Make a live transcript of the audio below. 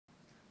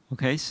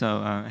Okay,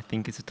 so I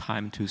think it's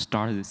time to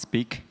start the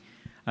speak.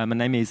 My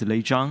name is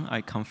Lei Zhang.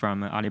 I come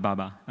from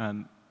Alibaba.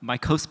 My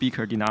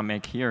co-speaker did not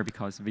make here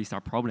because of visa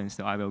problems,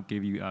 so I will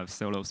give you a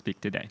solo speak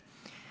today.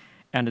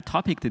 And the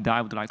topic that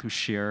I would like to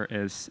share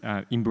is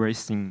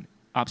embracing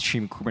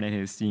upstream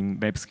Kubernetes in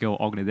web-scale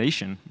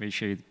organization,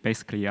 which is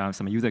basically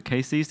some user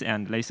cases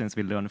and lessons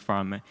we learned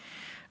from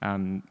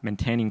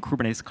maintaining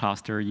Kubernetes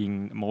cluster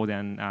in more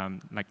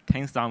than like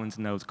 10,000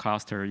 nodes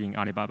cluster in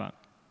Alibaba.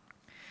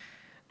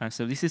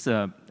 So this is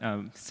a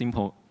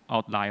simple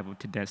outline of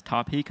today's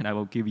topic, and I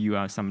will give you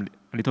a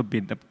little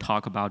bit of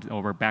talk about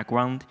our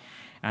background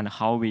and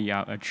how we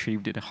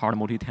achieved the hard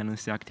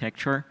multi-tenancy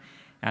architecture,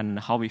 and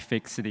how we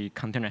fix the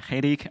container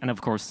headache, and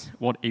of course,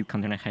 what is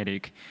container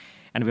headache.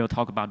 And we'll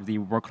talk about the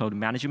workload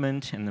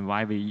management and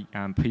why we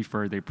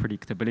prefer the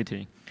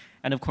predictability.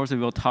 And of course, we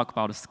will talk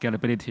about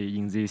scalability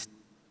in this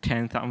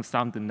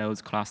 10,000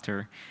 nodes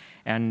cluster.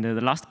 And the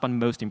last but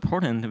most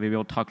important, we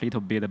will talk a little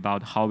bit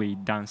about how we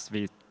dance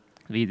with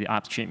the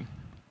upstream.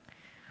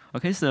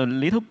 Okay, so a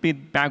little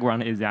bit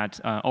background is that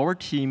our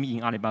team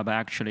in Alibaba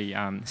actually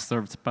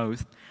serves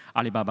both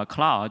Alibaba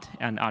Cloud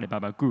and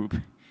Alibaba Group.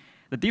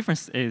 The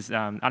difference is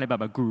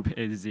Alibaba Group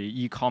is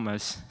the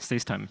e-commerce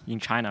system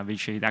in China,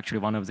 which is actually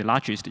one of the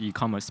largest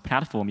e-commerce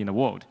platforms in the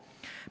world.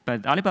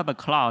 But Alibaba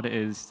Cloud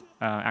is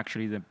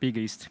actually the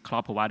biggest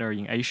cloud provider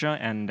in Asia,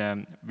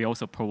 and we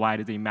also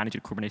provide the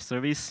managed Kubernetes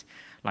service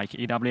like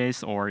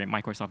AWS or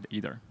Microsoft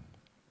either.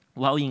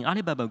 While in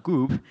Alibaba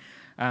Group,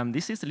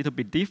 this is a little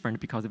bit different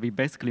because we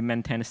basically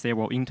maintain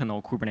several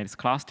internal Kubernetes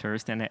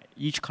clusters, and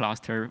each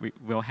cluster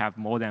will have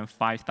more than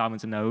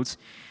 5,000 nodes,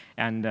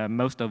 and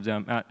most of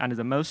them, and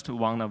the most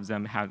one of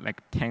them have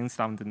like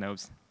 10,000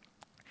 nodes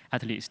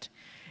at least.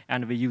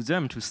 And we use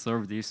them to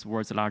serve this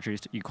world's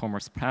largest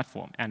e-commerce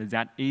platform, and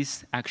that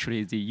is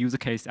actually the use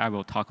case I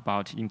will talk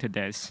about in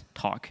today's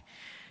talk.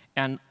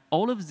 And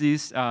all of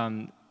these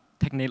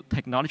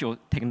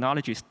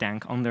technology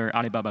stack under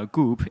Alibaba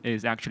Group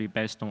is actually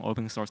based on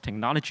open source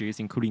technologies,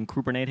 including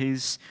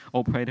Kubernetes,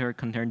 Operator,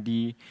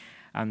 Containerd,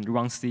 and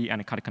runC,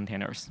 and Kata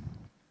containers.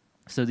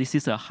 So this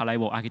is a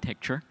high-level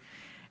architecture.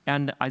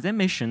 And as I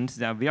mentioned,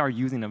 that we are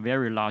using a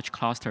very large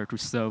cluster to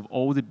serve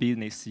all the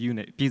business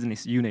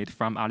unit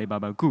from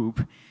Alibaba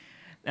Group.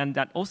 And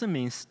that also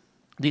means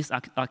this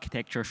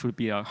architecture should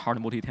be a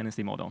hard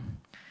multi-tenancy model.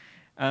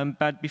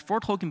 But before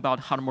talking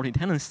about hard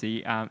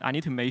multi-tenancy, I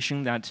need to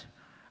mention that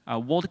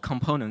what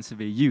components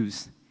we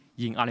use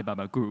in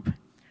Alibaba Group.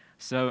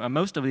 So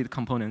most of the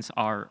components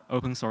are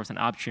open source and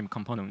upstream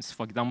components.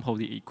 For example,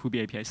 the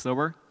Kube API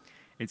server,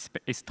 it's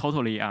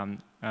totally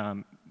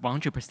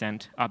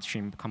 100%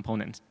 upstream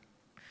component.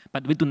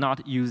 But we do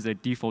not use the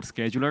default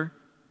scheduler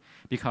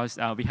because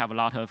we have a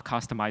lot of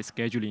customized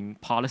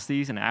scheduling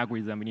policies and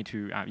algorithms we need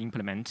to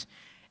implement.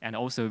 And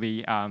also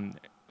we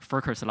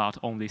focus a lot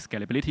on the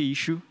scalability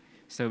issue.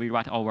 So we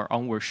write our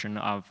own version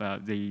of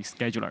the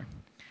scheduler.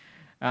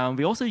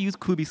 We also use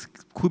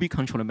Kube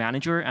Controller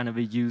Manager, and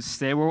we use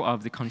several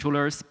of the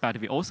controllers,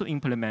 but we also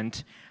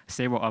implement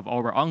several of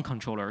our own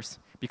controllers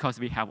because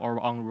we have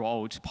our own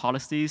rolled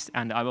policies,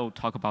 and I will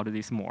talk about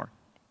this more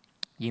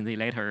in the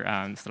later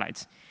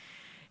slides.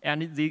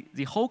 And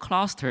the whole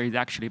cluster is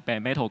actually bare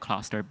metal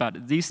cluster,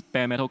 but this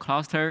bare metal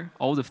cluster,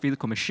 all the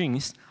physical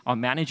machines are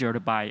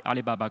managed by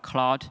Alibaba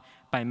Cloud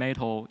bare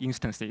metal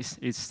instances.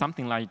 It's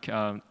something like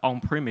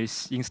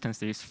on-premise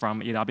instances from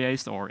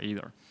AWS or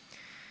either.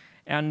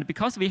 And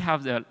because we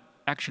have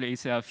actually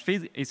it's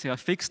a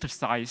fixed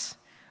size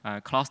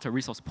cluster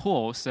resource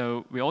pool,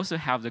 so we also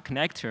have the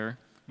connector,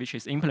 which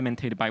is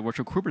implemented by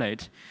virtual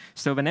Kubernetes.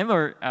 So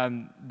whenever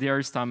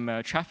there's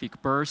some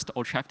traffic burst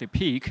or traffic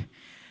peak,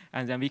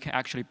 and then we can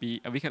actually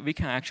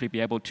be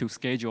able to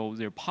schedule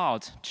the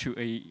pod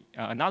to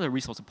another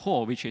resource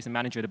pool, which is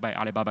managed by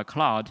Alibaba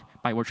Cloud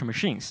by virtual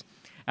machines.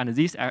 And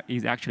this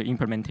is actually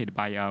implemented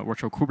by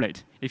virtual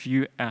Kubernetes. If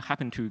you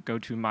happen to go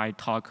to my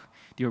talk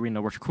during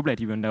the virtual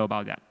Kubernetes, you will know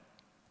about that.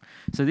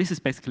 So this is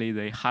basically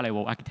the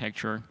high-level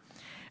architecture,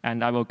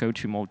 and I will go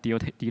to more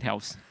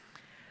details.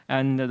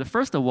 And the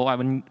first of all, I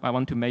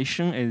want to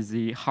mention is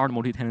the hard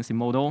multi-tenancy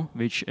model,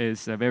 which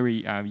is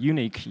very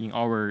unique in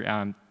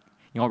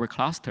our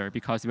cluster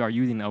because we are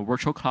using a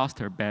virtual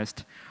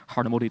cluster-based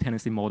hard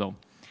multi-tenancy model.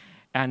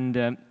 And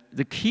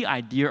the key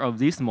idea of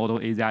this model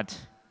is that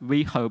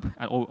we hope,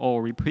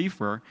 or we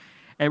prefer,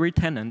 every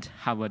tenant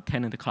have a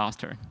tenant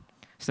cluster.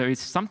 So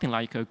it's something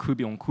like a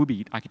Kube on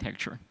Kube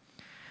architecture.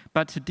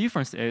 But the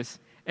difference is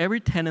every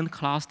tenant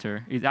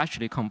cluster is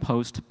actually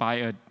composed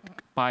by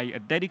a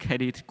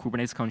dedicated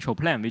Kubernetes control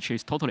plane, which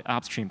is totally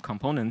upstream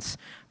components,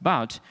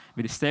 but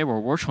with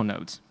several virtual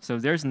nodes. So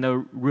there's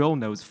no real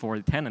nodes for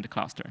the tenant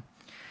cluster.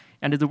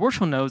 And the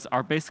virtual nodes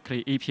are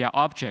basically API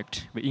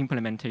objects we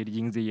implemented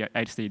in the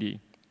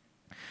HCD.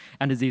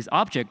 And these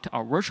objects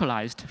are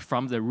virtualized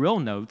from the real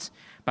nodes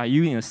by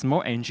using a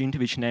small engine,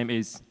 which name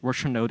is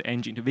virtual node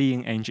engine,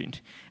 VN engine.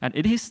 And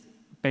it is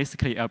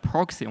basically a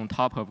proxy on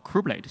top of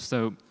Kubernetes.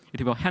 So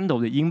it will handle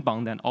the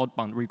inbound and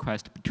outbound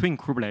request between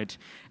Kubernetes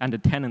and the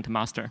tenant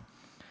master.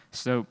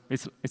 So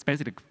it's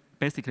basically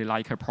basically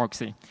like a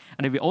proxy.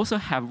 And we also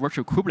have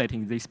virtual kubelet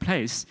in this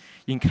place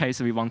in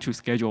case we want to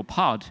schedule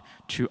pod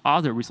to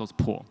other resource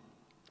pool.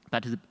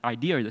 But the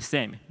idea is the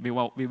same. We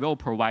will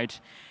provide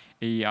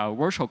a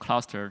virtual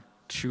cluster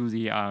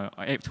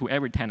to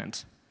every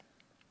tenant.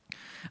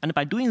 And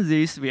by doing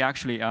this, we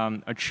actually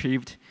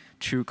achieved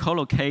to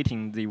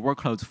co-locating the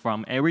workloads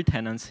from every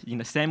tenant in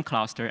the same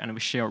cluster, and we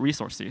share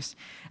resources.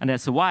 And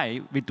that's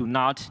why we do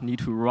not need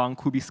to run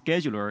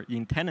kubescheduler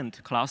in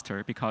tenant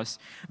cluster, because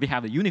we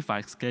have a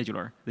unified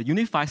scheduler. The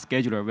unified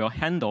scheduler will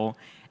handle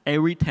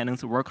every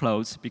tenant's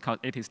workloads because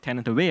it is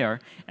tenant aware,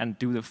 and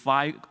do the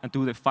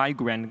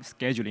fine-grained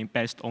scheduling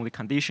based on the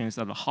conditions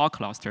of the whole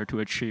cluster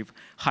to achieve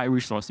high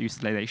resource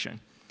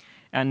utilization.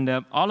 And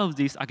all of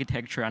these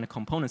architecture and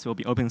components will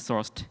be open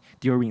sourced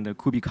during the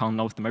KubeCon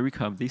North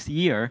America of this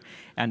year.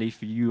 And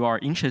if you are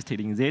interested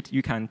in it,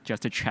 you can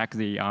just check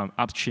the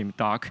Upstream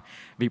doc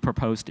we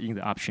proposed in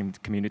the Upstream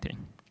community.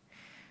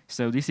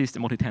 So this is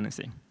the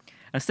multi-tenancy.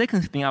 A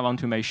second thing I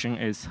want to mention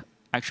is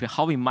actually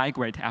how we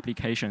migrate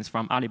applications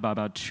from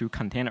Alibaba to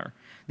container.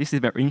 This is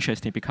very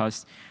interesting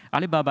because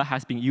Alibaba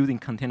has been using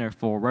container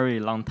for a very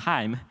long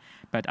time,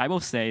 but I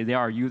will say they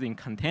are using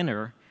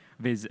container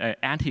with an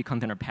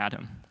anti-container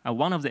pattern.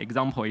 One of the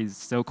examples is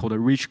so-called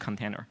rich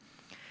container.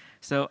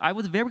 So I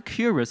was very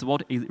curious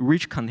what is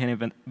rich container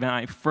when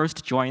I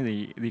first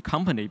joined the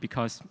company,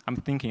 because I'm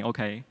thinking,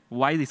 okay,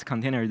 why this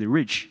container is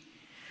rich?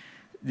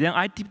 Then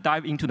I deep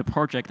dive into the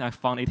project. I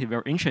found it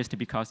very interesting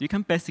because you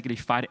can basically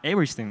find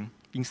everything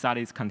inside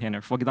this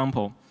container. For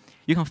example,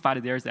 you can find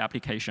there's the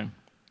application,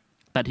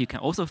 but you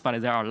can also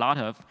find there are a lot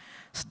of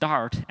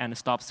start and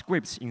stop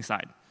scripts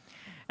inside.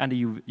 And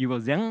you will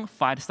then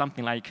find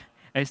something like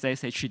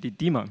SSHD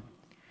daemon.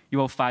 You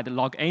will find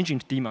log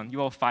engine daemon. You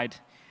will find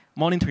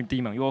monitoring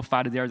daemon. You will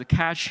find there's a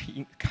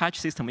cache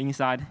system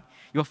inside.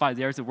 You will find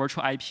there's a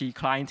virtual IP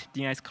client,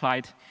 DNS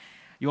client.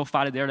 You will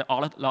find there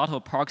are a lot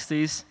of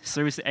proxies,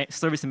 service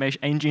mesh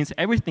engines.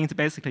 Everything's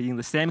basically in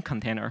the same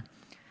container.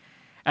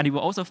 And you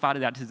will also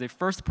find that the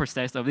first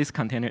process of this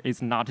container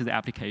is not the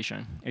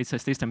application. It's a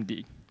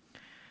systemd.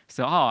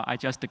 So, I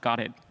just got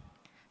it.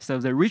 So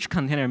the rich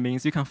container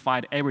means you can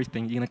find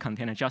everything in the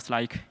container, just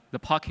like the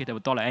pocket of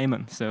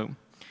 $Amen. So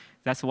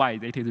that's why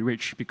it is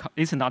rich. Because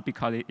it's not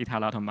because it has a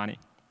lot of money.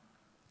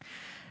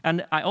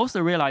 And I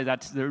also realized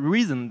that the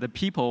reason the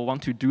people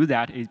want to do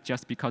that is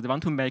just because they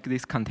want to make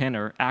this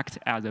container act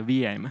as a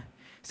VM.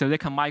 So they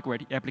can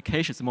migrate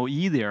applications more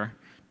easier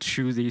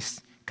to this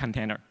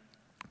container.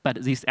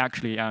 But this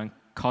actually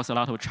causes a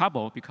lot of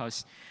trouble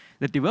because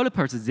the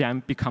developers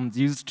then become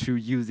used to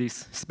use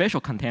this special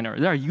container.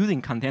 They are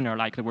using container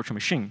like the virtual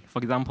machine. For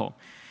example,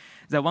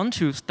 they want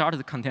to start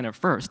the container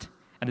first,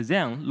 and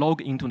then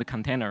log into the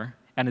container,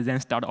 and then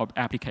start our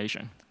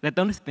application. They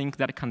don't think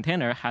that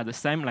container has the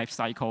same life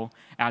cycle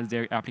as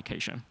their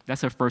application. That's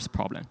the first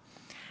problem.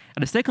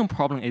 And the second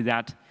problem is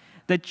that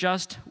they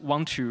just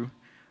want to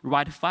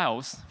write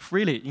files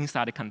freely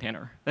inside the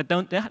container.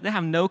 They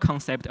have no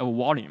concept of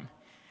volume.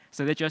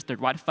 So they just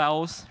write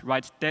files,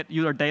 write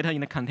user data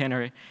in the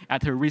container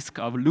at the risk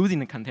of losing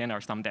the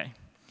container someday.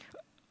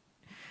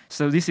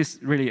 So this is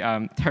really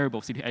a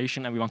terrible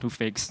situation, and we want to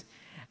fix.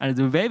 And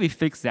the way we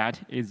fix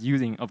that is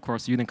using, of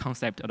course, using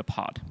concept of the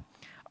pod.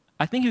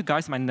 I think you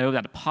guys might know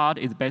that pod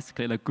is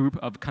basically a group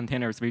of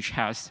containers which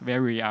has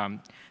very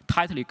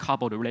tightly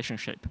coupled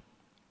relationship.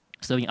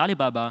 So in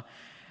Alibaba,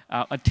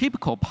 a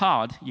typical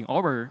pod in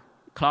our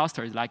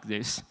cluster is like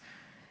this.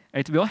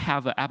 It will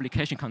have an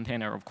application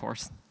container, of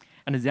course,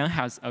 and then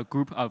has a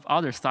group of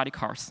other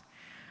sidecars.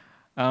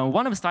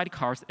 One of the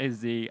sidecars is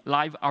the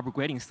live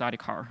upgrading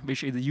sidecar,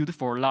 which is used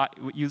for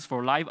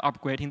live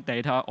upgrading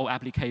data or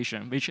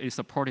application, which is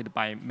supported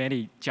by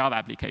many Java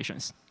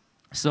applications.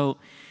 So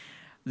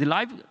the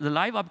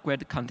live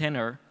upgrade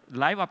container,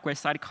 live upgrade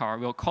sidecar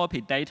will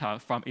copy data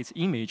from its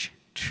image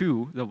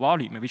to the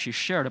volume, which is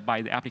shared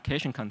by the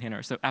application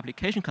container. So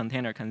application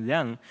container can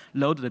then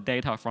load the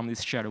data from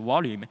this shared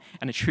volume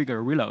and trigger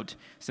a reload.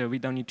 So we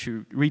don't need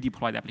to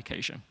redeploy the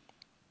application.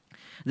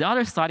 The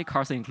other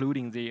sidecars,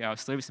 including the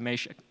service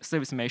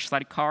mesh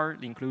sidecar,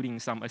 including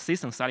some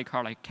assistant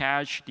sidecar like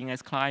cache,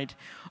 DNS client,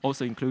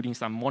 also including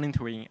some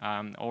monitoring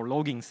or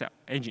logging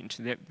agent,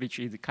 which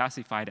is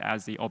classified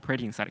as the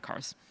operating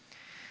sidecars.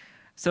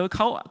 So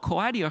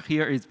core idea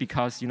here is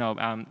because in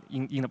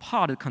the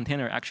pod, the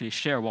container actually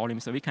share volume,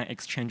 so we can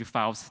exchange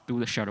files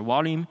through the shared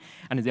volume,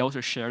 and they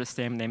also share the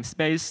same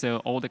namespace, so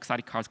all the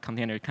sidecars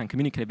container can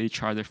communicate with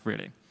each other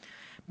freely.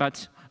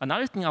 But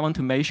another thing I want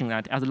to mention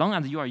that as long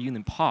as you are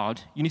using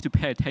pod, you need to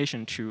pay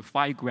attention to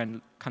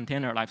fine-grained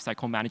container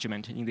lifecycle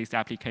management in this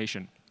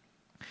application.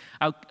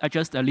 I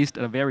just list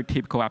a very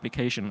typical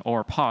application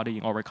or pod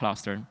in our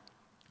cluster.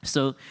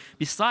 So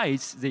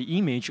besides the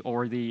image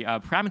or the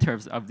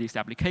parameters of this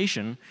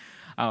application,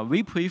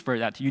 we prefer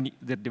that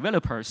the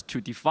developers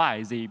to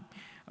define the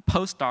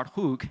post-start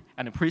hook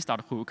and the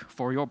pre-start hook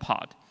for your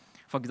pod.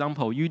 For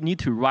example, you need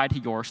to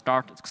write your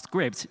start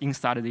scripts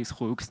inside these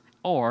hooks,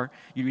 or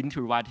you need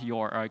to write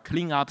your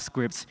cleanup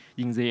scripts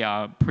in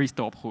the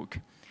pre-stop hook.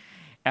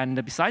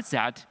 And besides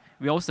that,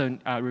 we also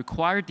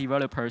require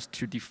developers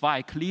to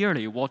define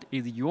clearly what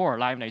is your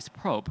liveness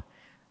probe.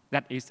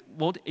 That is,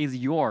 what is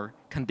your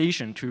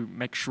condition to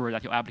make sure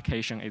that your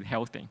application is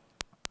healthy.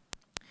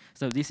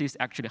 So this is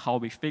actually how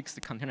we fix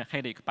the container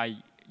headache by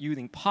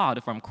using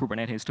pod from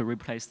Kubernetes to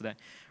replace the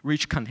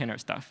rich container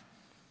stuff.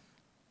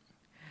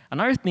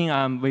 Another thing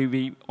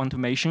we want to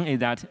mention is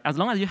that as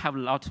long as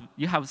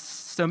you have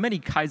so many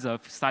kinds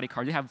of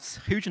sidecars, you have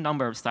a huge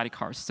number of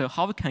sidecars. So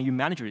how can you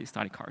manage these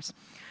sidecars?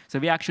 So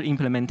we actually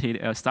implemented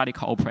a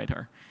sidecar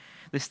operator.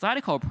 The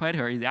sidecar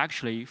operator is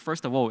actually,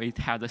 first of all, it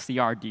has a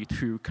CRD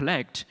to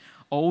collect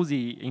all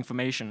the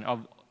information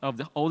of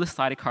all the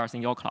sidecars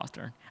in your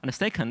cluster. And the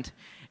second,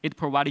 it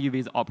provides you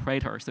with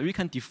operator. So you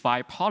can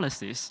define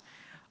policies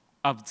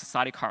of the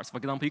sidecars. For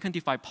example, you can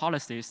define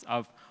policies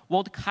of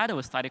what kind of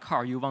a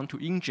sidecar you want to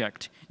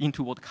inject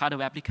into what kind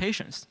of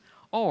applications.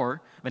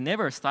 Or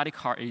whenever a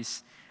sidecar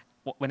image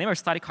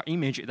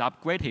is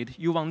upgraded,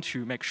 you want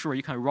to make sure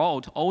you can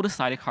route all the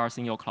sidecars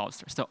in your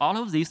cluster. So all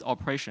of these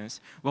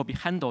operations will be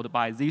handled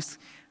by this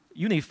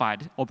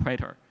unified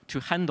operator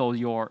to handle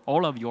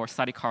all of your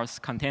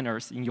sidecars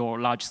containers in your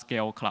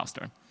large-scale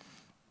cluster.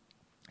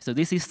 So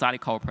this is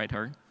sidecar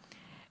operator.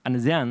 And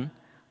then,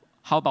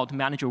 how about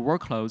manage your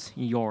workloads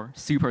in your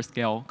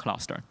super-scale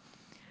cluster?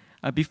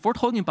 Before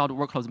talking about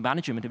workload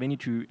management, we need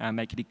to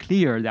make it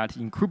clear that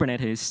in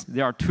Kubernetes,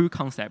 there are two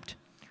concepts.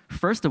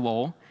 First of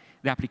all,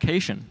 the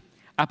application.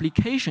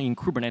 Application in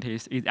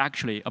Kubernetes is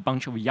actually a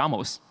bunch of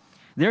YAMLs.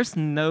 There's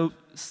no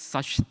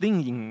such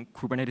thing in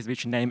Kubernetes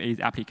which name is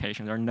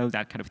application. There are no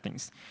that kind of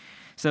things.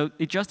 So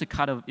it's just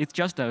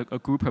a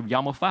group of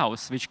YAML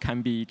files which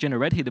can be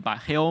generated by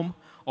Helm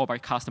or by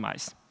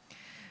Customize.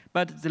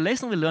 But the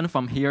lesson we learned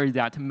from here is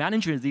that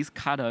managing these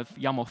kind of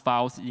YAML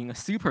files in a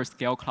super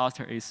scale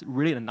cluster is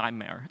really a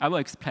nightmare. I will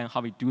explain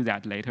how we do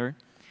that later.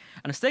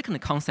 And the second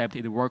concept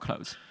is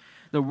workloads.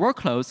 The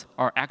workloads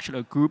are actually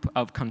a group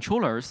of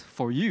controllers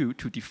for you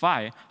to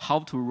define how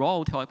to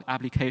route your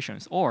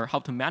applications or how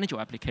to manage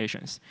your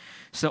applications.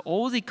 So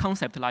all the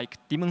concepts like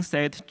daemon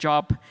set,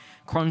 job,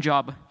 cron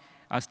job,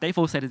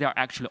 stateful set, they are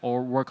actually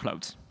all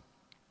workloads.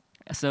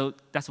 So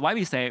that's why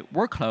we say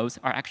workloads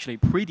are actually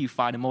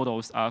predefined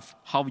models of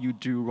how you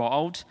do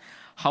rollout,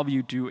 how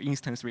you do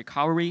instance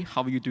recovery,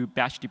 how you do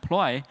batch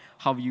deploy,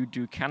 how you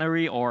do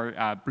canary or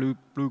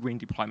blue-green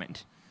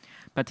deployment.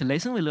 But the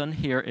lesson we learned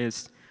here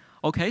is,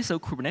 OK, so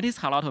Kubernetes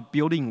has a lot of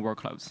built-in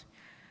workloads.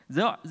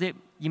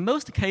 In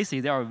most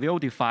cases, they are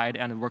well-defined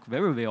and work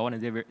very well,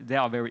 and they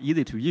are very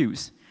easy to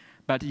use.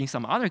 But in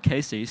some other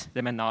cases,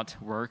 they may not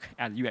work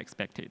as you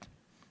expected.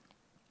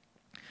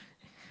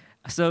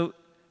 So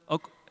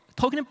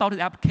talking about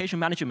the application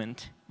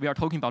management, we are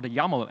talking about the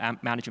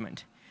YAML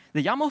management.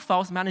 The YAML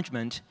files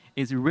management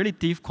is really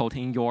difficult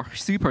in your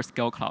super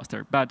scale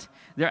cluster, but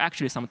there are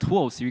actually some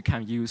tools you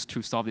can use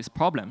to solve this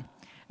problem.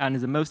 And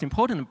the most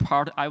important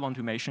part I want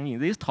to mention in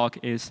this talk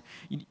is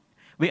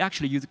we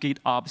actually use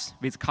GitOps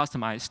with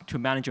Customize to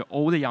manage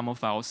all the YAML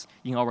files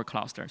in our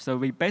cluster. So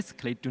we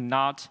basically do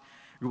not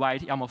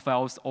write YAML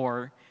files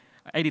or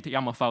edit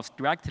YAML files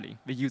directly.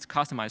 We use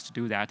Customize to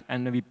do that,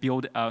 and we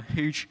build a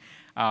huge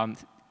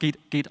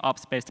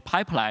GitOps-based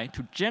pipeline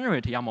to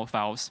generate YAML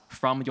files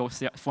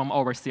from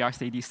our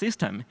CI/CD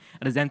system,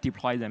 and then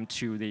deploy them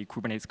to the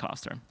Kubernetes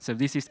cluster. So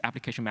this is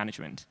application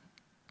management.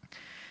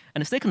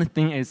 And the second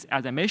thing is,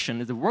 as I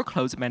mentioned, the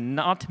workloads may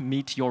not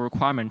meet your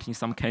requirement in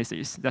some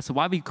cases. That's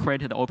why we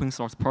created an open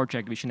source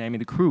project which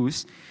named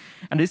Cruise,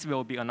 and this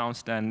will be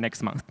announced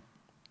next month.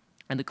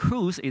 And the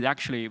Cruise is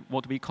actually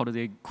what we call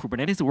the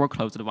Kubernetes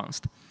Workloads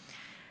Advanced.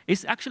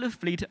 It's actually a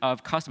fleet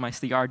of customized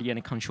CRD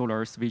and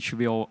controllers which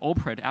will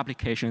operate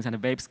applications at a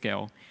web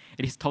scale.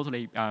 It is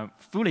totally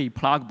fully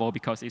pluggable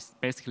because it's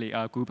basically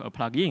a group of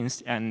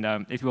plugins, and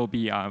it will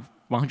be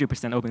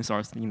 100% open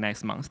source in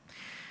next month.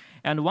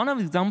 And one of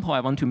the examples I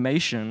want to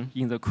mention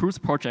in the Cruise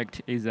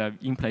project is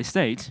in-place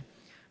state,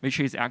 which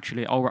is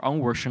actually our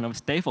own version of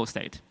stateful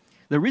state.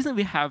 The reason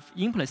we have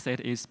in-place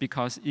state is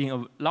because in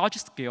a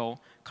large-scale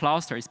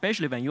cluster,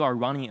 especially when you are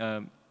running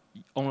an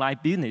online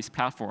business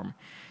platform,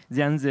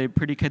 then the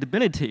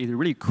predictability is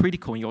really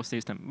critical in your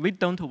system. We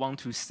don't want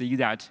to see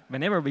that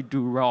whenever we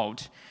do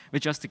route, we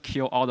just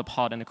kill all the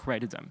pod and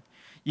create them.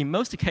 In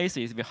most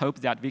cases, we hope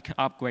that we can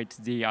upgrade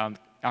the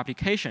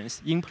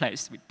applications in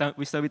place,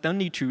 so we don't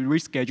need to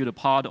reschedule the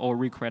pod or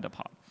recreate the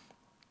pod.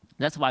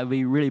 That's why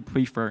we really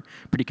prefer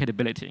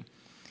predictability.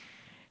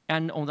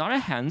 And on the other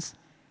hand,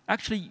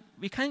 actually,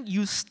 we can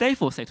use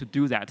stateful state to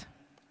do that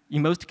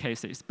in most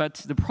cases. But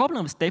the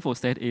problem with stateful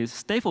state is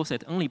stateful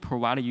state only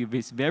provides you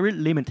with very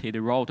limited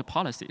route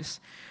policies.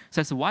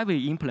 So that's why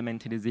we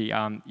implemented the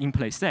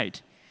in-place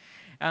state.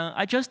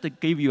 I just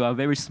gave you a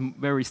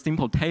very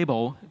simple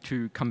table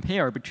to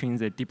compare between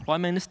the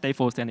deployment,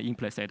 stateful state, and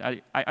in-place state.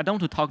 I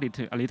don't want to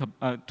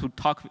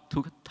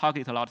talk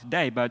it a lot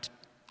today, but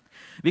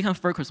we can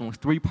focus on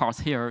 3 parts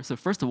here. So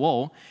first of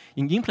all,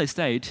 in in-place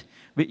state,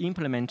 we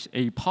implement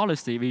a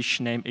policy which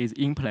name is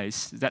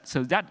in-place.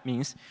 So that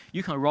means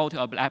you can route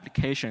up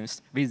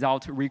applications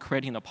without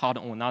recreating the pod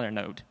on another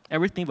node.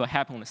 Everything will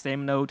happen on the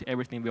same node.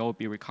 Everything will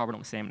be recovered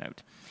on the same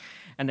node.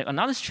 And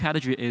another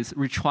strategy is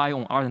retry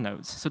on other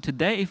nodes. So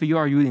today, if you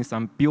are using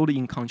some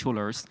built-in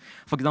controllers,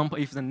 for example,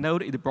 if the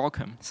node is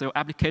broken, so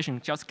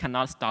application just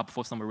cannot start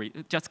for some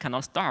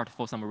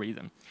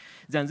reason,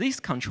 then this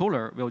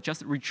controller will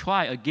just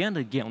retry again and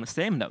again on the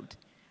same node.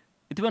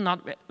 It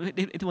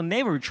will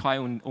never retry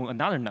on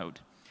another node.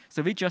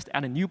 So we just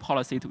add a new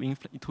policy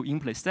to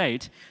in-place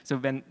state. So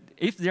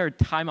if there is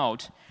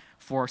timeout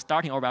for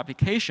starting our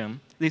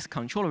application, this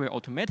controller will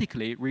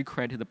automatically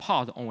recreate the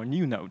pod on a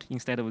new node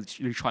instead of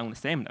retrying on the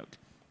same node.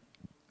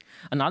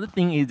 Another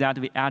thing is that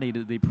we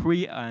added the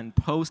pre and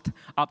post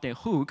update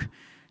hook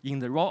in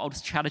the rollout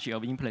strategy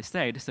of in-place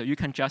state. So you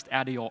can just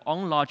add your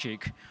own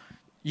logic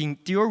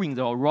during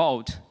the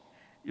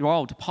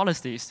rollout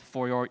policies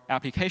for your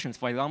applications.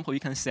 For example, you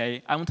can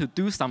say, I want to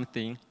do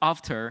something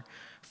after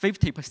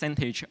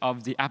 50%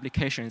 of the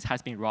applications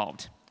has been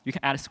rolled. You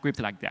can add a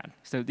script like that.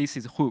 So this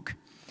is hook.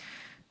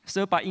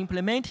 So by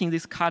implementing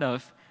this kind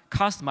of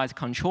customized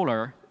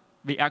controller,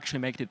 we actually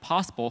make it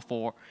possible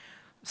for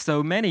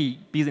so many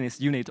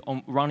business units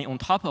running on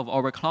top of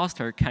our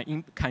cluster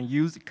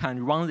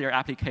can run their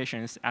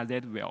applications as they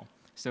will.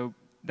 So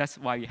that's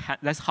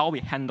how we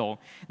handle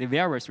the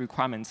various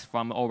requirements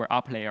from our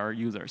up layer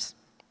users.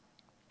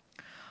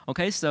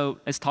 Okay, so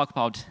let's talk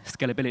about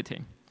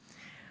scalability.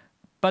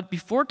 But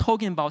before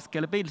talking about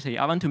scalability,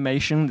 I want to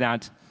mention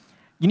that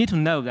you need to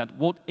know that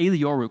what is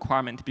your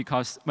requirement,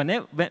 because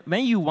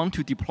when you want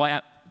to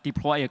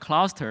deploy a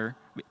cluster,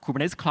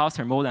 Kubernetes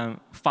cluster more than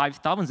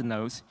 5,000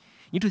 nodes,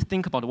 you need to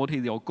think about what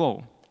is your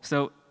goal.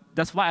 So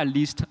that's why I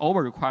list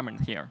our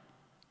requirement here.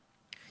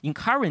 In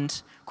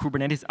current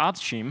Kubernetes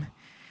Upstream,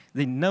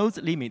 the nodes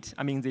limit,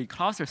 the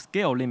cluster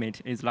scale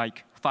limit is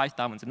like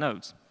 5,000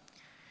 nodes.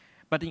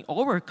 But in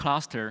our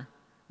cluster,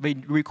 we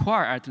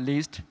require at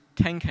least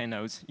 10K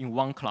nodes in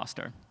one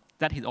cluster.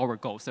 That is our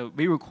goal. So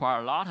we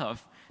require a lot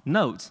of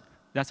nodes.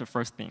 That's the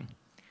first thing.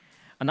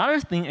 Another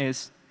thing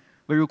is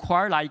we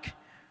require like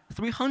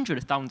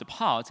 300,000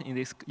 pods in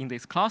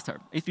this cluster.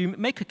 If you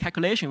make a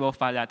calculation, you will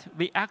find that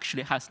we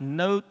actually has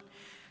no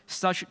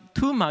such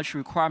too much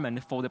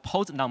requirement for the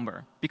pod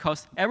number,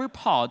 because every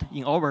pod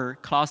in our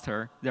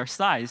cluster, their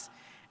size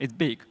is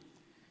big.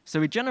 So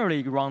we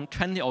generally run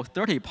 20 or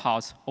 30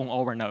 pods on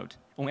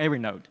every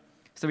node.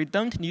 So we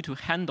don't need to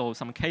handle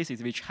some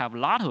cases which have a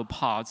lot of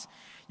pods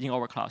in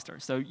our cluster.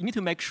 So you need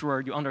to make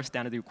sure you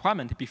understand the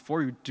requirement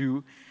before you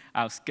do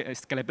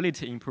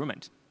scalability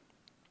improvement.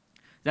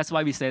 That's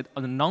why we said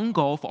the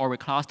non-goal for our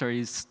cluster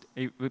is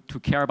to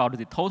care about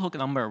the total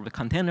number of the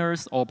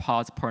containers or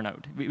pods per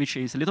node, which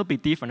is a little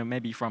bit different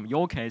maybe from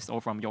your case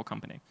or from your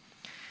company.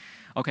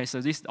 Okay,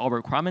 so this is our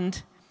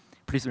requirement.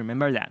 Please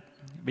remember that.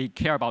 We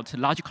care about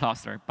large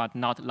cluster, but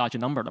not large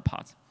number of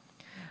pods.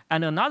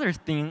 And another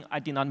thing I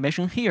did not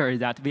mention here is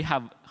that we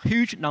have a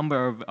huge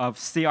number of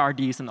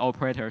CRDs and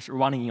operators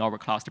running in our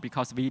cluster,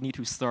 because we need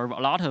to serve a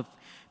lot of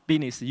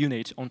business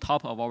units on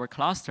top of our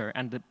cluster.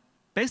 And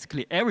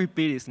basically, every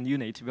business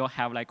unit will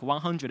have like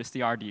 100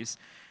 CRDs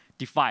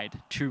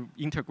defined to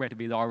integrate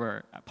with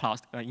our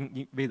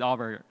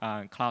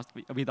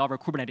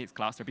Kubernetes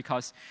cluster,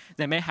 because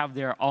they may have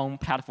their own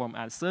platform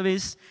as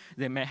service,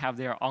 they may have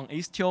their own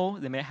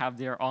Istio, they may have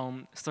their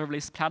own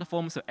serverless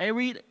platform. So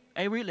every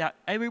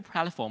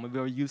platform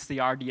will use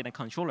CRD and a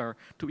controller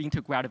to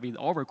integrate with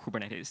our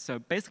Kubernetes. So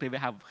basically, we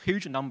have a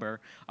huge number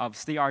of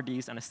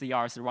CRDs and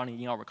CRs running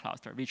in our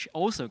cluster, which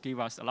also give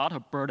us a lot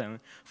of burden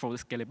for the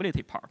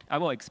scalability part. I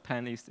will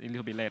explain this a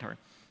little bit later.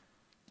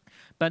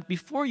 But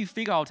before you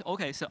figure out,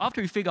 okay, so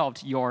after you figure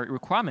out your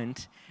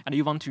requirement and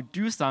you want to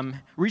do some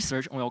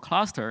research on your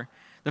cluster,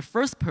 the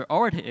first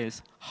priority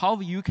is how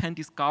you can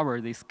discover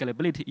the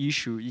scalability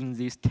issue in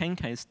this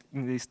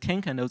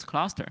 10K nodes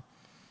cluster.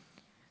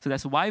 So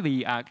that's why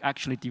we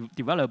actually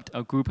developed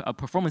a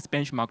performance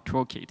benchmark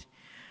toolkit.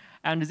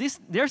 And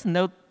there's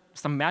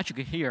some magic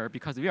here,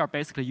 because we are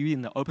basically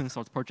using the open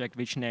source project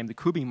which named the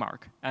KubeCon.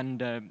 And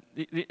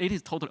it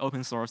is totally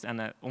open source and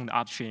on the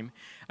upstream.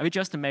 And we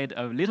just made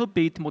a little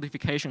bit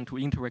modification to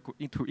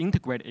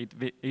integrate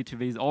it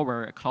with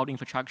our cloud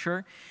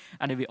infrastructure.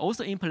 And we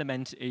also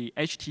implement a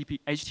HTTP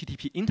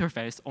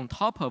interface on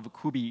top of the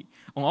KubeCon,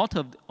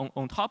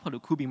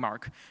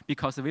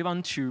 because we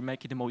want to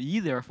make it more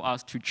easier for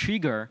us to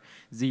trigger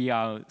the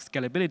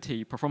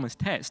scalability performance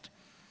test.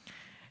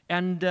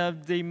 And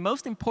the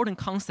most important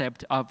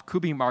concept of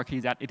KubeCon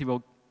is that it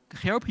will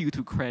help you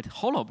to create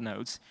hollow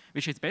nodes,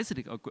 which is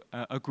basically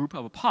a group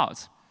of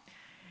pods.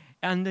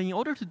 And in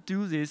order to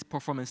do this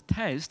performance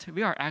test,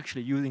 we are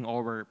actually using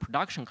our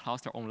production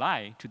cluster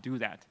online to do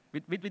that.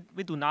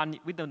 We do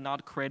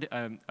not create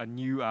a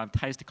new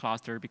test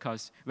cluster,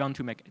 because we want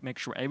to make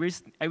sure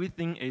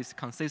everything is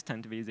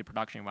consistent with the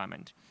production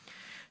environment.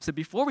 So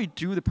before we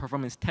do the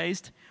performance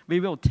test, we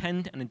will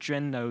tend and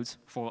drain nodes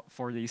for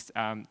this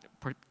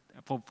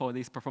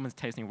performance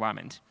test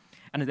environment.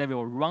 and they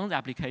will run the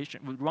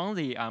application,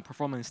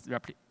 performance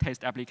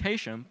test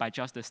application by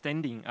just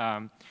sending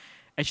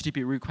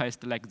HTTP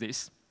request like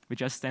this. We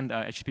just send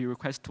a HTTP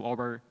request to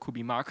our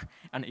KubeMark,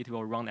 and it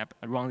will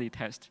run the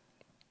test.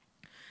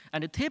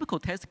 And the typical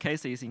test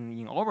cases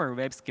in our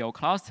web scale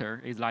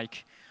cluster is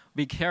like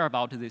we care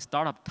about the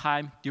startup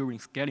time during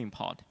scaling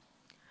pod.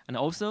 And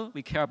also,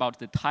 we care about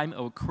the time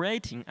of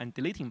creating and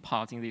deleting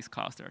pods in this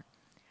cluster.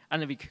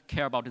 And we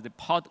care about the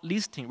pod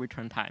listing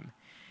return time.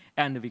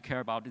 And we care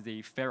about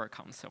the failure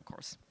counts, of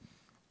course.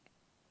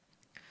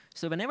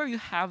 So whenever you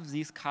have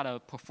this kind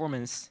of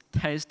performance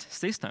test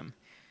system,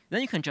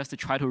 then you can just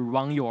try to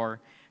run your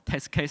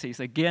test cases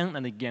again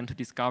and again to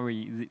discover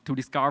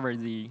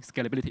the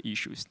scalability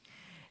issues.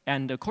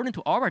 And according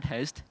to our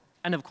test,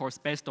 and of course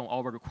based on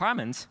our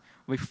requirements,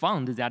 we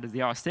found that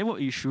there are several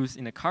issues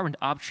in the current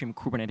Upstream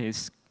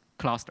Kubernetes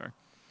cluster.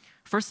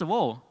 First of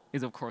all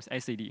is, of course,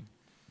 etcd.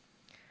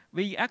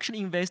 We actually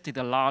invested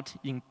a lot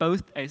in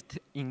both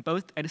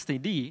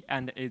etcd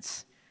and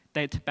its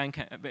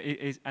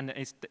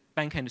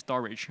backend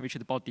storage, which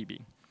is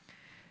BotDB.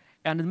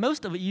 And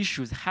most of the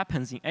issues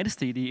happens in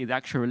etcd is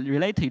actually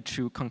related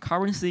to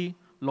concurrency,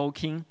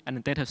 locking,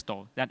 and data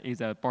store. That is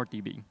a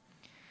BotDB.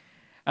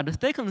 And the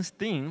second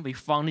thing we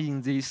found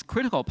in this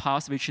critical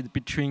path, which is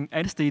between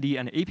etcd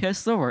and API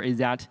server, is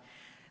that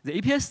the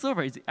API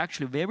server is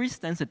actually very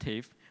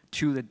sensitive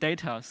to the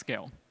data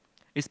scale.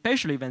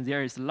 Especially when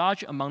there is a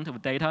large amount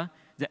of data,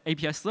 the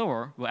API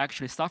server will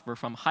actually suffer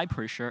from high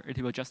pressure.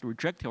 It will just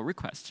reject your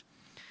request.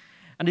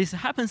 And this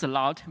happens a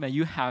lot when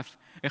you have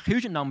a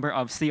huge number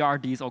of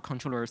CRDs or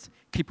controllers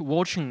keep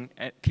watching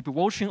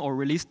or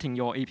relisting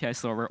your API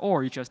server,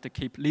 or you just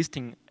keep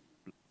listing,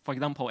 for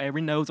example,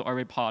 every node or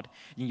every pod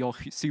in your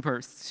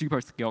super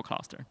scale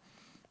cluster.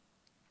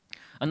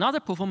 Another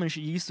performance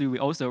issue we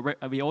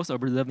also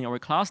observe in our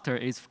cluster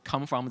is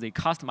come from the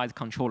customized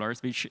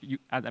controllers, which,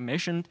 as I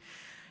mentioned,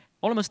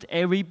 almost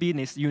every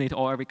business unit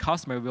or every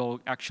customer will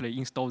actually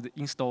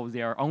install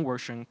their own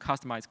version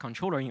customized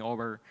controller in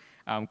our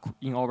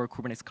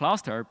Kubernetes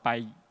cluster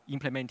by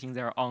implementing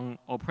their own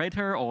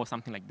operator or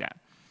something like that.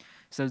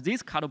 So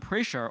this kind of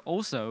pressure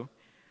also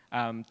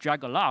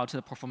drag a lot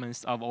the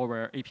performance of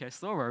our API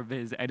server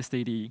with the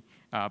etcd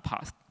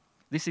path.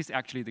 This is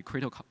actually the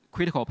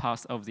critical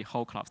path of the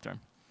whole cluster.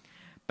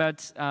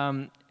 But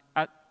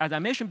as I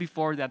mentioned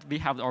before, that we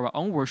have our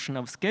own version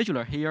of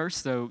scheduler here,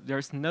 so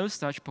there's no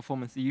such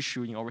performance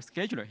issue in our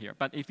scheduler here.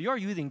 But if you are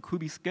using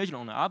Scheduler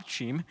on the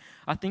Upstream,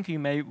 I think you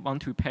may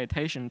want to pay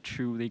attention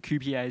to the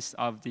QPS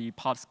of the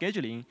pod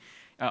scheduling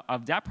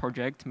of that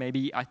project.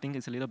 Maybe I think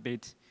it's a little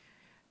bit,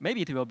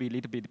 maybe it will be a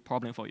little bit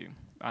problem for you.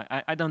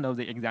 I don't know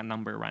the exact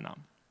number right now.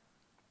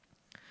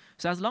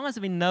 So as long as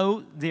we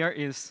know there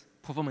is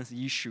performance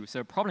issue, so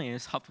the problem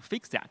is how to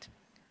fix that.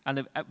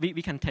 And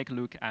we can take a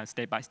look at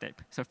step by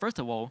step. So first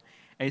of all,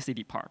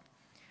 etcd part.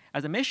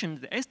 As I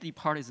mentioned, the etcd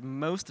part is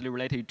mostly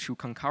related to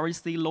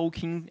concurrency,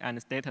 locking, and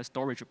data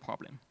storage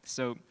problem.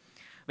 So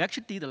we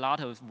actually did a lot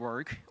of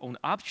work on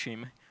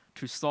Upstream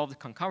to solve the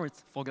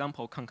concurrence, for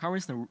example,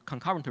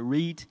 concurrent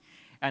read,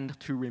 and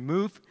to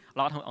remove a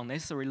lot of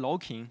unnecessary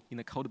locking in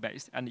the code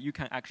base. And you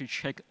can actually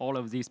check all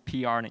of these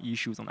PR and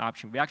issues on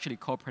Upstream. We actually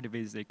cooperated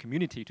with the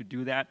community to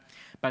do that,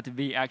 but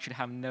we actually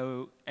have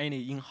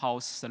any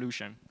in-house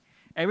solution.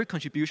 Every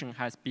contribution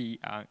has been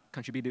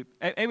contributed.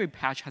 Every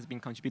patch has been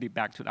contributed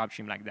back to the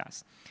Upstream like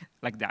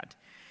that.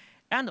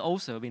 And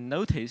also, we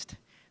noticed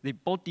the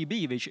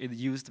BotDB, which is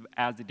used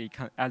as the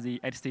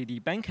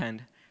etcd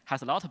backend,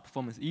 has a lot of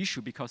performance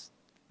issue because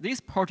this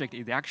project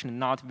is actually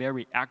not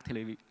very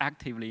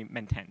actively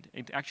maintained.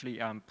 It's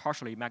actually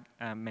partially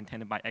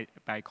maintained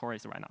by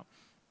Chorus right now.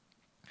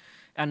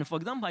 And for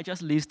example, I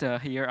just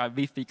listed here,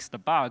 we fixed the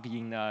bug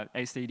in the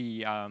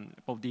etcd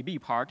BotDB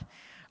part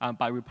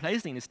by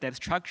replacing the state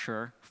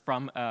structure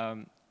from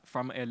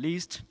a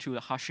list to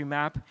the hash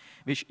map,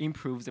 which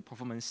improves the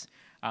performance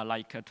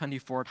like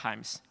 24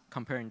 times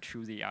compared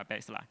to the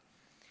baseline.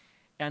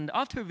 And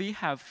after we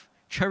have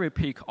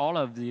cherry-picked all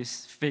of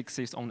these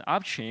fixes on the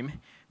Upstream,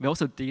 we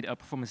also did a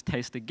performance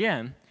test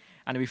again,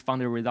 and we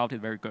found the result is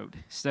very good.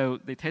 So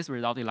the test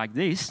result is like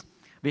this.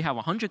 We have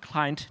 100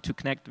 clients to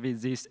connect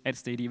with this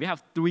etcd. We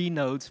have 3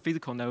 nodes,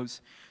 physical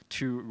nodes,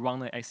 to run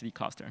the etcd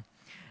cluster.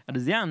 And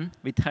then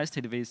we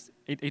tested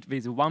it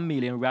with 1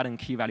 million random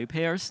key value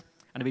pairs,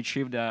 and we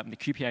achieved the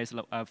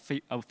QPS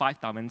of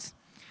 5,000.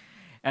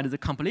 And the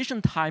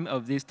completion time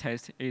of this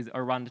test is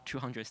around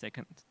 200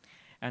 seconds.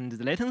 And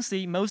the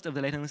latency, most of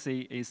the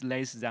latency is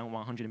less than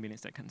 100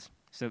 milliseconds.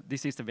 So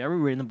this is a very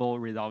reasonable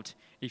result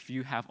if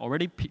you have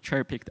already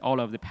cherry-picked all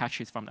of the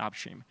patches from the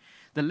Upstream.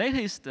 The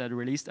latest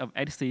release of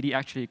etcd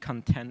actually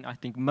contain, I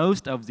think,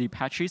 most of the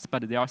patches,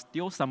 but there are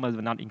still some of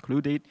them not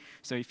included.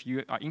 So if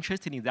you are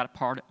interested in that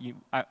part,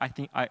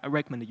 I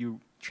recommend you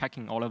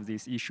checking all of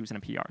these issues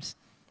and PRs.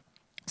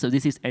 So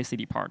this is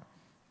etcd part.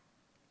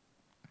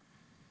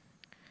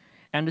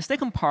 And the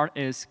second part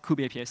is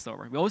Kube API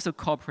server. We also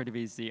cooperate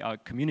with the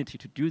community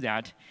to do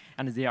that.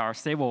 And there are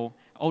several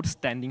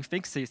outstanding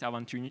fixes I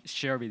want to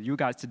share with you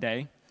guys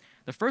today.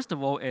 The first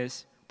of all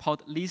is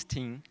pod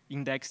listing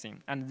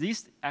indexing. And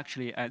this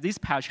actually, this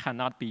patch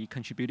cannot be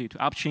contributed to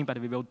Upstream, but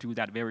we will do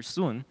that very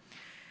soon.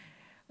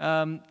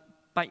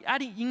 By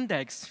adding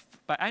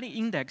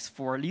index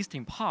for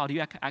listing pod,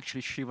 you can actually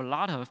achieve a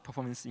lot of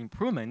performance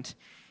improvement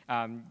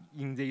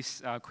in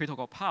this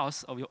critical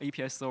path of your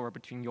API server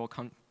between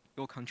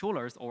your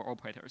controllers or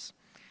operators.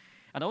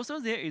 And also,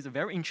 there is a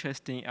very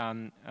interesting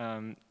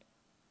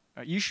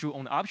issue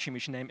on the Upstream,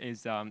 which name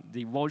is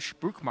the watch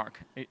bookmark.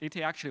 It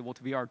is actually what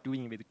we are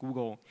doing with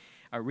Google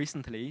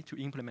recently to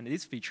implement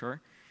this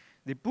feature.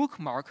 The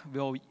bookmark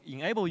will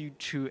enable you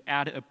to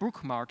add a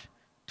bookmark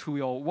to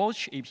your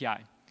watch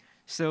API.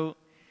 So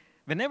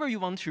whenever you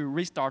want to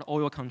restart all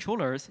your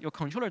controller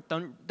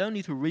don't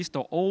need to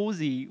restore all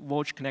the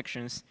watch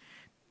connections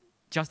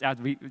just as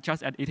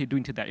it is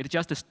doing today. It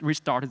just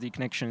restarts the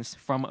connections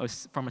from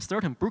a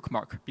certain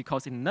bookmark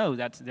because it knows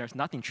that there's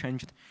nothing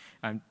changed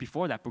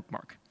before that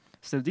bookmark.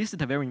 So this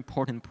is a very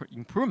important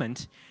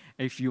improvement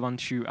if you want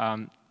to,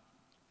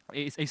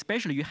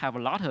 especially you have a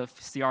lot of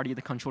CRD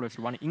the controllers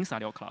running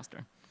inside your cluster.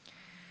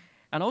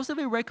 And also,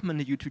 we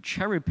recommend you to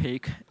cherry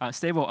pick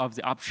several of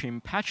the Upstream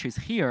patches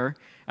here.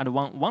 And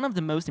one of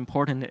the most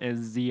important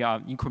is the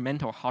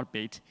incremental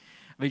heartbeat,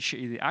 which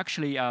is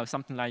actually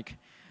something like,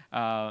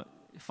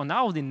 for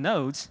now, the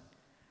nodes.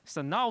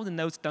 So now the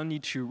nodes don't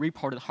need to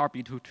report the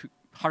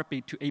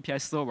heartbeat to API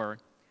server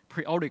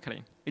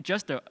periodically. It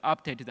just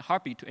updates the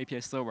heartbeat to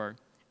API server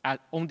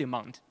on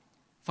demand.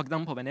 For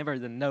example, whenever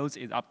the nodes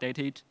is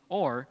updated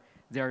or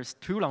there's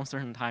too long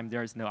certain time,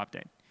 there is no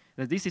update.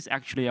 This is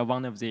actually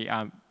one of the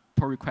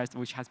pull requests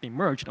which has been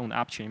merged on the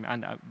Upstream,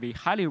 and we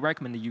highly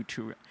recommend you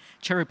to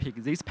cherry pick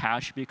this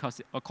patch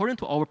because according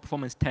to our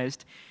performance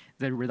test,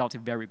 the result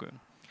is very good.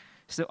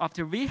 So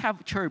after we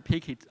have cherry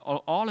picked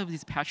all of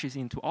these patches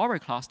into our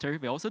cluster,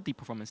 we also did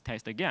performance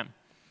test again.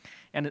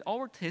 And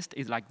our test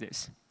is like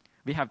this.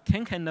 We have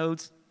 10K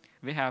nodes,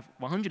 we have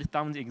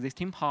 100,000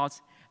 existing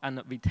pods,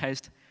 and we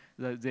test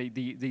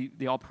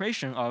the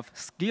operation of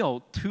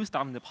scale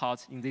 2,000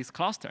 pods in this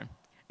cluster.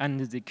 And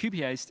the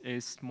QPS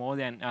is more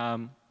than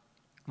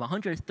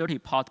 130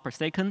 pods per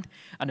second,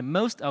 and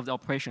most of the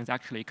operations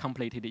actually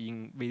completed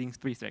within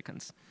 3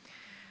 seconds.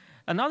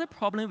 Another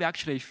problem we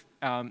actually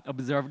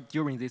observed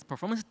during this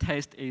performance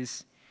test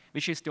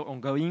which is still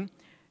ongoing,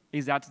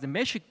 is that the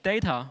metric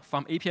data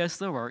from API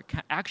server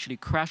can actually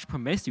crash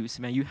Prometheus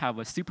when you have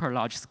a super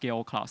large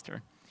scale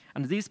cluster.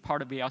 And this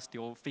part we are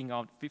still figuring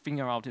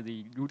out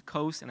the root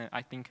cause, and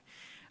I think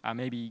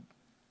maybe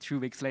 2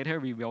 weeks later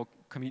we will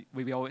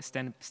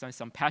send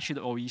some patches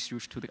or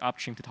issues to the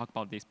Upstream to talk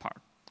about this part.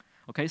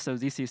 Okay, so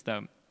this is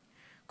the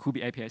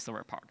Kube API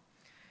server part.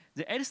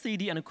 The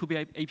etcd and the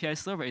Kube API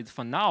server is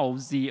for now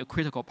the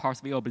critical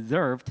parts we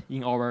observed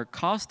in our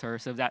cluster,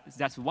 so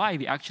that's why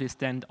we actually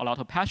send a lot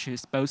of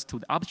patches both to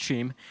the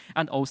Upstream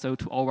and also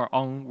to our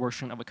own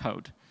version of the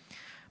code.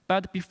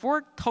 But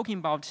before talking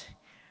about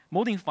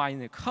modifying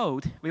the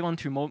code, we want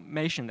to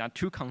mention that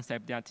 2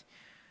 concepts that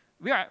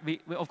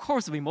of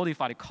course we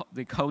modify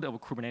the code of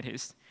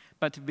Kubernetes,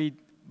 but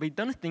we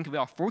don't think we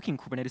are forking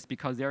Kubernetes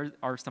because there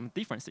are some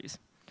differences.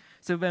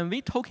 So when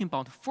we're talking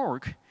about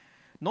fork,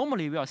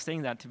 normally we are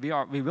saying that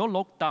we will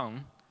lock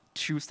down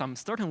to some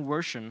certain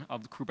version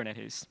of the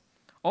Kubernetes,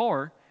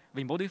 or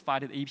we modify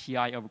the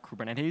API of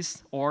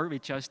Kubernetes, or we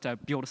just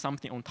build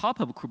something on top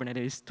of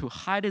Kubernetes to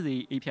hide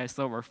the API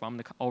server from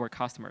our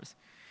customers.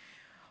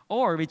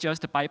 Or we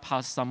just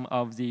bypass some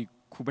of the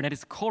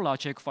Kubernetes core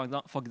logic. For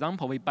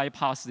example, we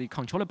bypass the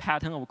controller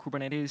pattern of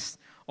Kubernetes,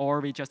 or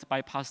we just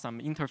bypass some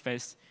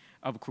interface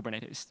of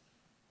Kubernetes.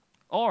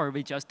 Or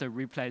we just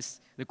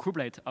replace the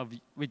kubelet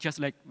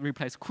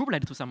replace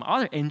kubelet to some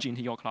other engine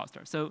in your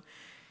cluster. So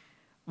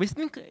we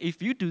think if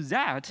you do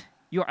that,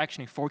 you're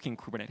actually forking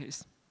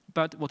Kubernetes.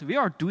 But what we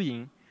are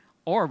doing,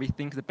 or we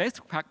think the best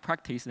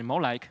practice is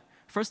more like,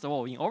 first of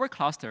all, in our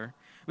cluster,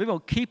 we will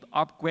keep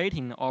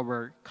upgrading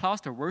our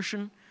cluster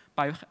version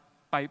by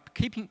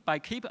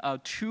keep a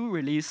 2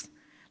 release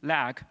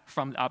lag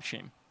from the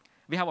Upstream.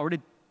 We have already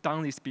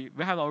done this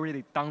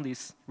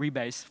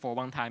rebase for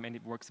 1 time, and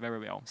it works very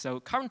well. So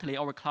currently,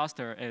 our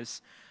cluster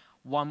is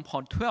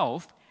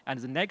 1.12, and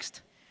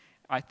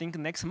I think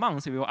next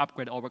month we will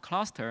upgrade our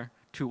cluster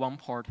to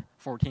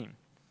 1.14.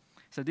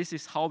 So this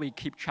is how we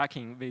keep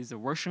tracking with the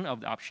version of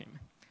the Upstream.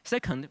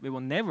 Second, we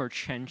will never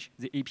change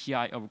the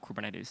API of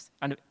Kubernetes,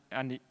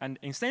 and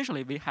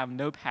essentially we have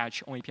no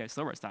patch on API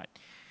server side,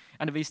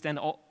 and we send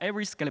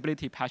every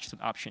scalability patch to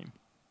the Upstream.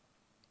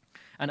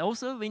 And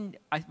also,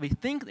 we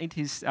think it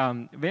is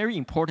very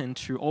important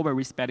to always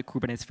respect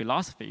Kubernetes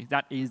philosophy.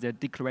 That is the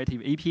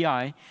declarative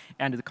API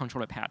and the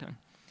controller pattern.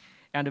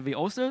 And we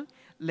also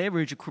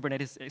leverage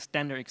Kubernetes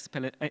standard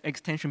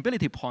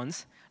extensibility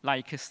points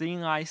like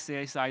CNI,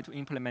 CSI to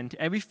implement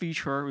every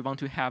feature we want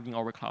to have in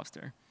our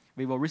cluster.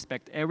 We will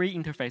respect every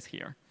interface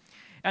here.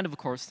 And of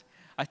course,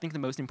 I think the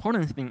most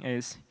important thing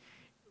is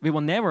we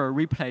will never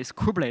replace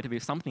Kubernetes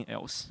with something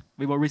else.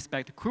 We will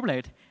respect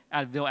Kubernetes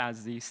as well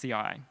as the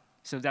CI.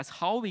 So that's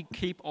how we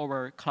keep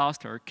our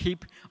cluster,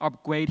 keep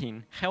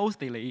upgrading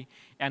healthily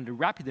and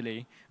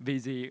rapidly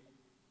with the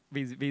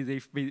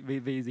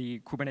the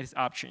Kubernetes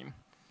Upstream.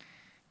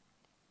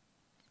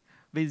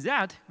 With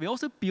that, we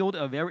also built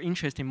a very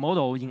interesting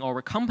model in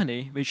our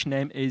company, which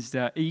name is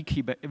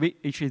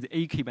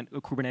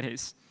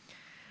Kubernetes.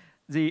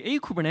 The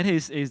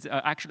Kubernetes is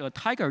actually a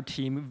tiger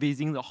team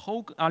within the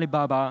whole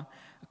Alibaba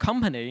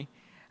company,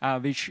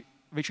 which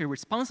is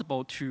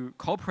responsible to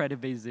cooperate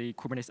with the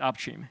Kubernetes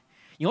Upstream.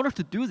 In order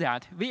to do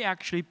that, we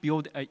actually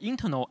built an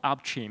internal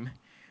upstream,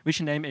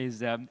 which name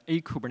is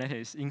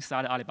Kubernetes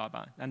inside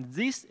Alibaba. And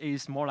this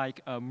is more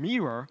like a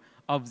mirror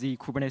of the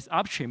Kubernetes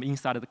Upstream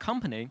inside the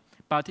company,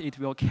 but it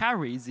will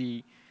carry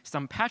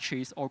some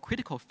patches or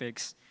critical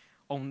fix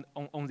on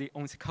the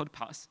code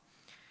path.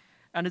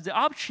 And the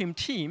upstream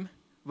team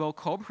will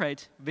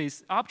cooperate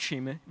with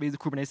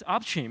Kubernetes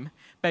Upstream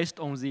based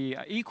on the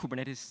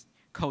Kubernetes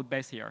code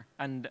base here.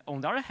 And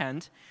on the other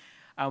hand,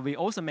 we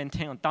also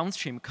maintain a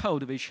downstream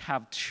code which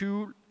have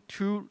two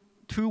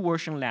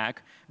version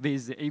lag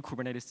with the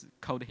Kubernetes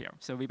code here.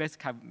 So we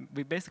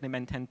basically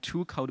maintain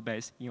two code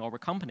base in our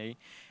company,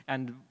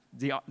 and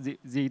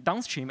the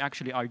downstream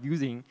actually are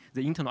using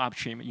the internal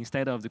upstream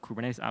instead of the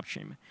Kubernetes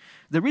upstream.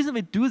 The reason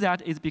we do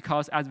that is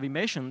because, as we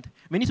mentioned,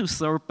 we need to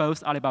serve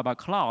both Alibaba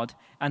Cloud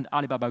and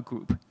Alibaba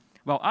Group.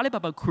 Well,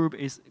 Alibaba Group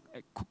is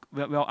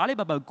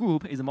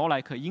more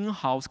like an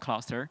in-house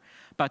cluster,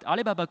 but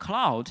Alibaba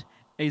Cloud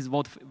is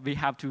what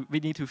we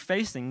need to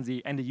facing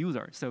the end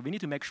user. So we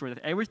need to make sure that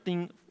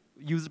everything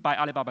used by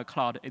Alibaba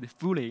Cloud is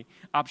fully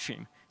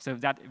upstream. So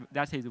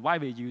that is why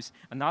we use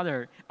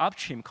another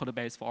upstream code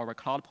base for our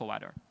cloud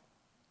provider.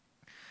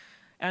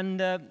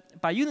 And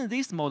by using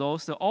this model,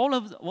 so all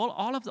of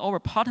our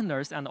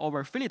partners and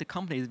our affiliate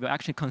companies will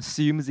actually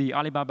consume the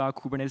Alibaba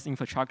Kubernetes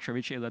infrastructure,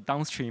 which is a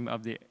downstream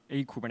of the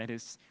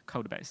Kubernetes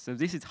code base. So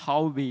this is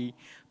how we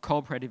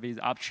cooperate with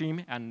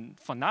upstream. And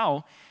for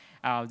now,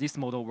 this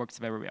model works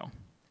very well.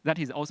 That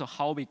is also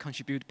how we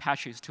contribute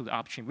patches to the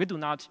upstream. We do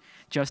not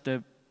just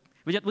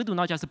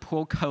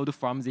pull code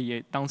from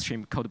the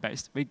downstream code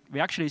base. We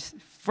actually,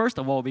 first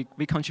of all, we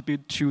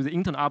contribute to the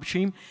internal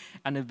upstream,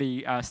 and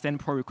we send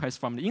pull requests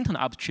from the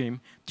internal upstream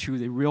to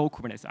the real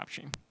Kubernetes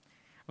upstream.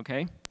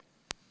 Okay?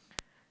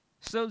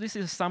 So this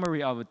is a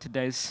summary of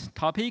today's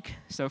topic.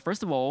 So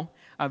first of all,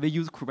 we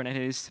use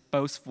Kubernetes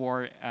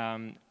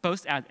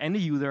both as end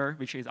user,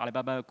 which is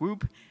Alibaba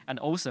Group, and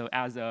also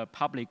as a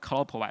public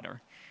cloud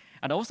provider.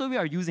 And also, we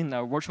are using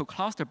a virtual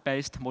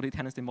cluster-based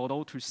multi-tenancy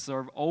model to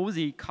serve all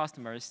the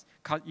customers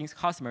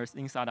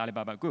inside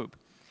Alibaba Group.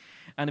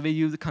 And we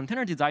use the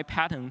container design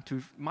pattern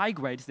to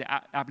migrate the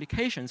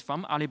applications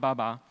from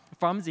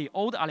the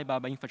old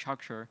Alibaba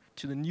infrastructure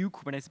to the new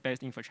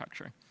Kubernetes-based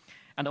infrastructure.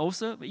 And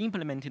also, we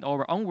implemented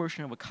our own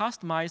version of a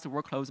customized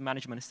workload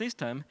management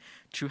system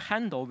to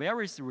handle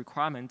various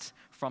requirements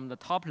from the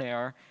top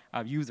layer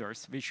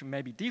users, which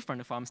may be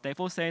different from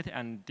stateful set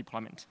and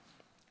deployment.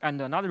 And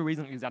another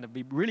reason is that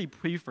we really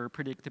prefer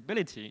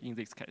predictability in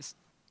this case.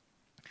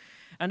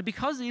 And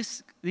because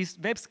this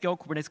web-scale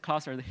Kubernetes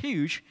cluster is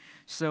huge,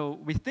 so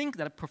we think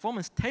that a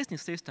performance testing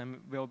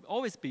system will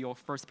always be your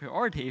first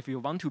priority if you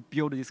want to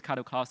build this kind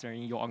of cluster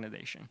in your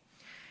organization.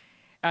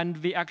 And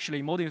we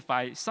actually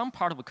modify some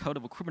part of the code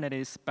of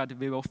Kubernetes, but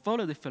we will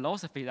follow the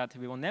philosophy that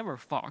we will never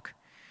fork.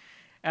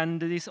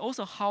 And this is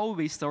also how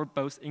we serve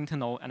both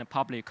internal and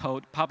public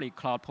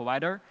cloud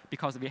provider,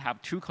 because we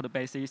have two code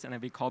bases and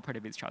we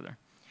cooperate with each other.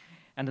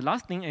 And the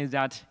last thing is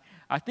that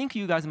I think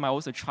you guys might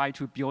also try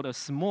to build a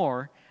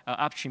small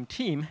upstream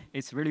team.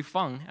 It's really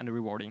fun and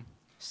rewarding.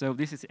 So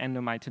this is the end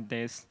of my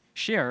today's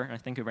share, and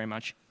thank you very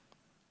much.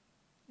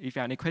 If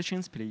you have any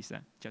questions, please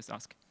just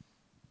ask.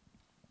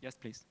 Yes,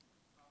 please.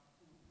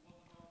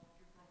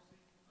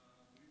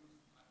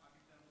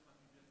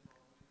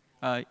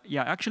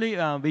 Yeah, actually,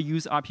 we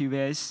use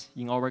RPVS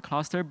in our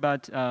cluster,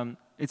 but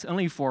it's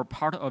only for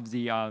part of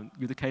the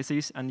user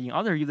cases, and in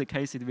other user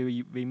cases,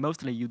 we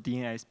mostly use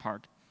DNA as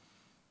part.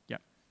 Yeah.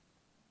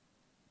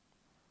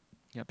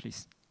 Yeah,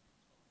 please.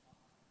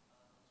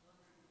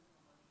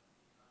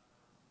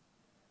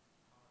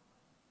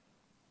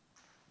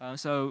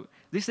 So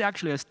this is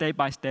actually a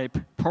step-by-step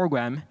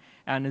program,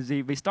 and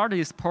we started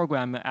this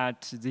program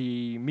at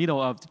the middle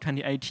of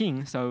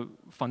 2018. So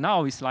for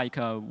now, it's like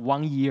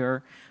 1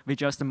 year. We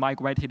just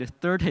migrated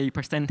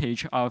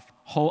 30% of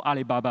whole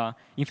Alibaba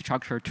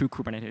infrastructure to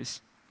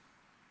Kubernetes.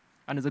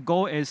 And the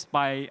goal is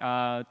by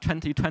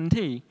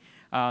 2020,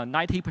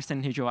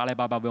 90% of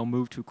Alibaba will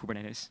move to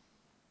Kubernetes.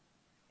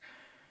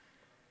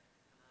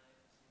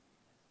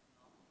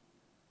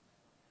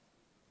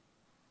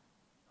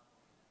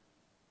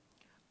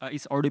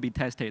 It's already been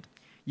tested.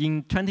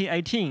 In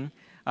 2018,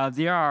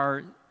 there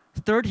are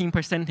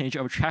 13%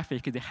 of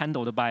traffic is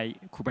handled by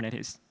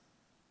Kubernetes.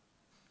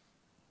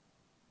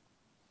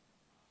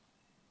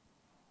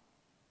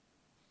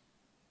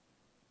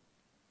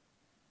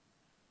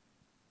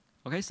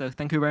 OK, so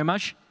thank you very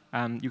much.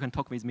 You can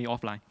talk with me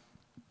offline.